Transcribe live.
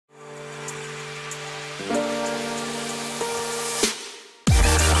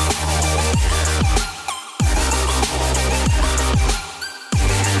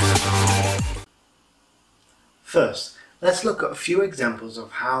First, let's look at a few examples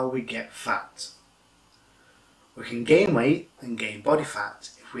of how we get fat. We can gain weight and gain body fat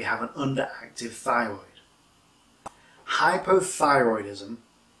if we have an underactive thyroid. Hypothyroidism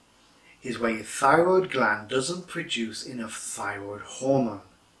is where your thyroid gland doesn't produce enough thyroid hormone.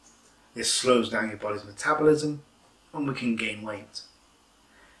 This slows down your body's metabolism and we can gain weight.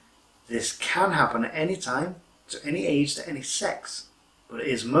 This can happen at any time, to any age, to any sex, but it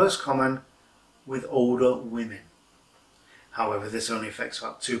is most common with older women. However, this only affects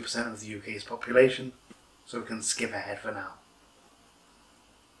about 2% of the UK's population, so we can skip ahead for now.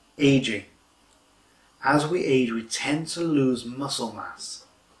 Aging. As we age, we tend to lose muscle mass.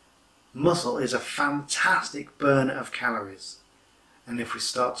 Muscle is a fantastic burner of calories, and if we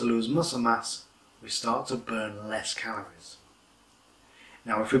start to lose muscle mass, we start to burn less calories.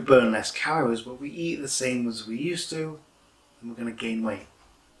 Now, if we burn less calories but we eat the same as we used to, then we're going to gain weight.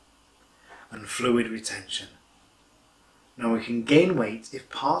 And fluid retention. Now, we can gain weight if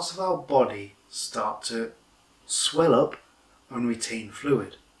parts of our body start to swell up and retain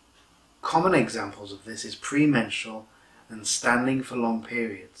fluid. Common examples of this is premenstrual and standing for long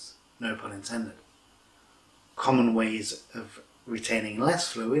periods, no pun intended. Common ways of retaining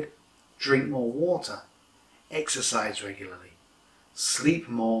less fluid: drink more water, exercise regularly, sleep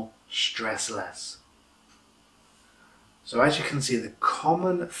more, stress less. So as you can see, the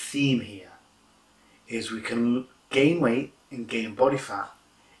common theme here is we can gain weight and gain body fat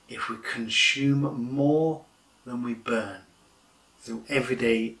if we consume more than we burn through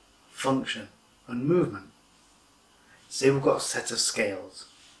everyday function and movement. Say we've got a set of scales,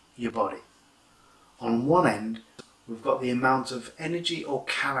 your body. On one end, we've got the amount of energy or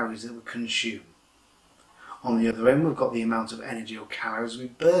calories that we consume. On the other end, we've got the amount of energy or calories we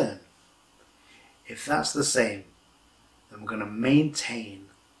burn. If that's the same, then we're going to maintain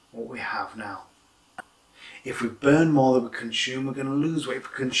what we have now. If we burn more than we consume, we're going to lose weight. If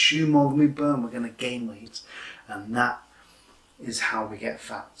we consume more than we burn, we're going to gain weight. And that is how we get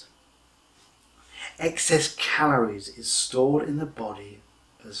fat. Excess calories is stored in the body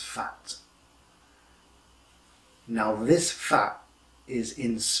as fat. Now, this fat is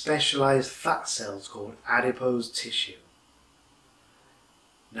in specialized fat cells called adipose tissue.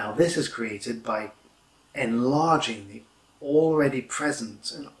 Now, this is created by enlarging the already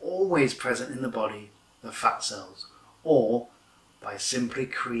present and always present in the body the fat cells, or by simply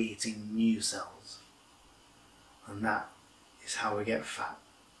creating new cells. And that is how we get fat.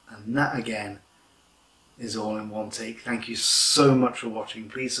 And that again is all in one take. Thank you so much for watching.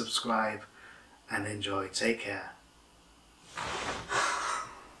 Please subscribe and enjoy. Take care.